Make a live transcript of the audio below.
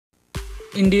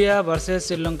India vs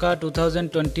Sri Lanka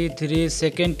 2023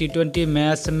 second T20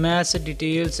 match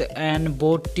details and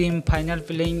both team final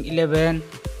playing 11.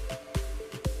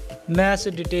 Match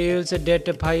details: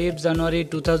 date 5 January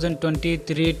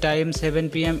 2023, time 7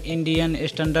 PM Indian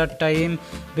Standard Time,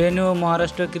 venue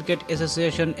Maharashtra Cricket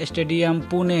Association Stadium,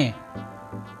 Pune.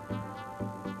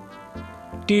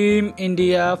 Team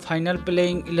India final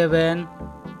playing 11.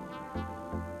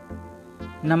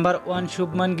 Number 1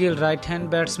 Shubman Gill, right hand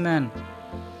batsman.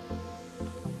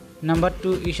 Number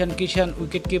 2 Ishan Kishan,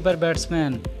 wicketkeeper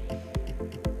batsman.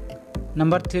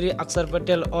 Number 3 Akshar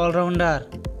Patel, all-rounder.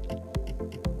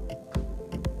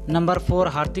 Number 4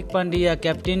 Hardik Pandya,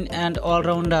 captain and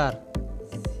all-rounder.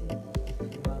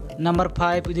 Number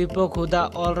 5 Deepak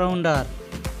Huda, all-rounder.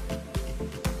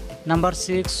 Number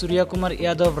 6 Surya Kumar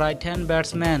Yadav, right hand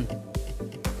batsman.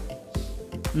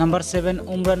 Number 7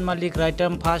 Umran Malik, right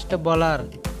arm fast bowler.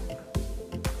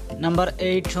 Number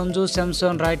 8 Sanju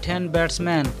Samson, right hand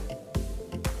batsman.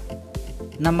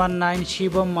 Number 9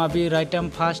 Shivam Mabi, right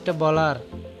arm fast bowler.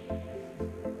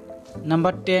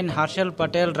 Number 10 Harshal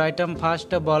Patel, right arm fast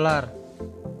bowler.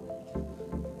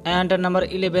 And number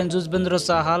 11 Juzvendra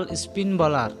Sahal, spin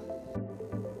bowler.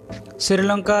 Sri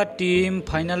Lanka team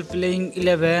final playing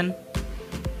 11.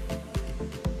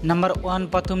 Number 1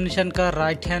 Pathum Nishankar,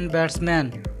 right hand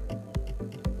batsman.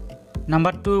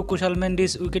 Number 2 Kushal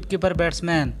Mendis, wicketkeeper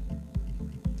batsman.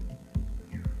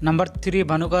 Number 3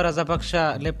 Bhanuka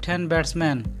Rajapaksa, left hand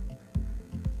batsman.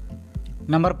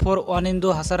 Number 4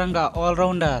 Wanindu Hasaranga,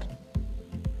 all-rounder.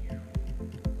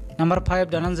 Number 5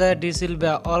 Dhananjaya D.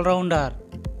 Silva, all-rounder.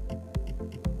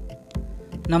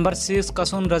 Number 6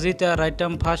 Kasun Rajitya, right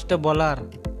arm fast bowler.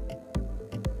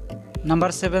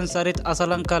 Number 7 Sarit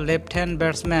Asalanka, left hand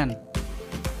batsman.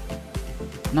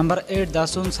 Number 8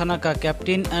 Dasun Sanaka,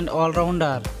 captain and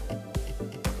all-rounder.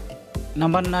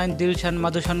 Number 9 Dilshan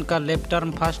Madhushanka, left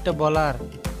arm fast bowler.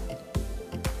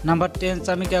 Number 10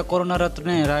 Samika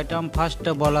Karunaratne, right arm fast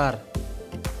bowler.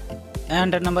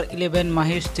 And number 11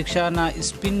 Mahesh Tikshana,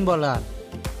 spin bowler.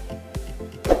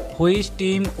 Which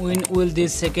team will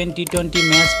this second T20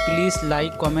 match? Please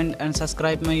like, comment and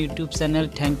subscribe my YouTube channel.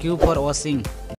 Thank you for watching.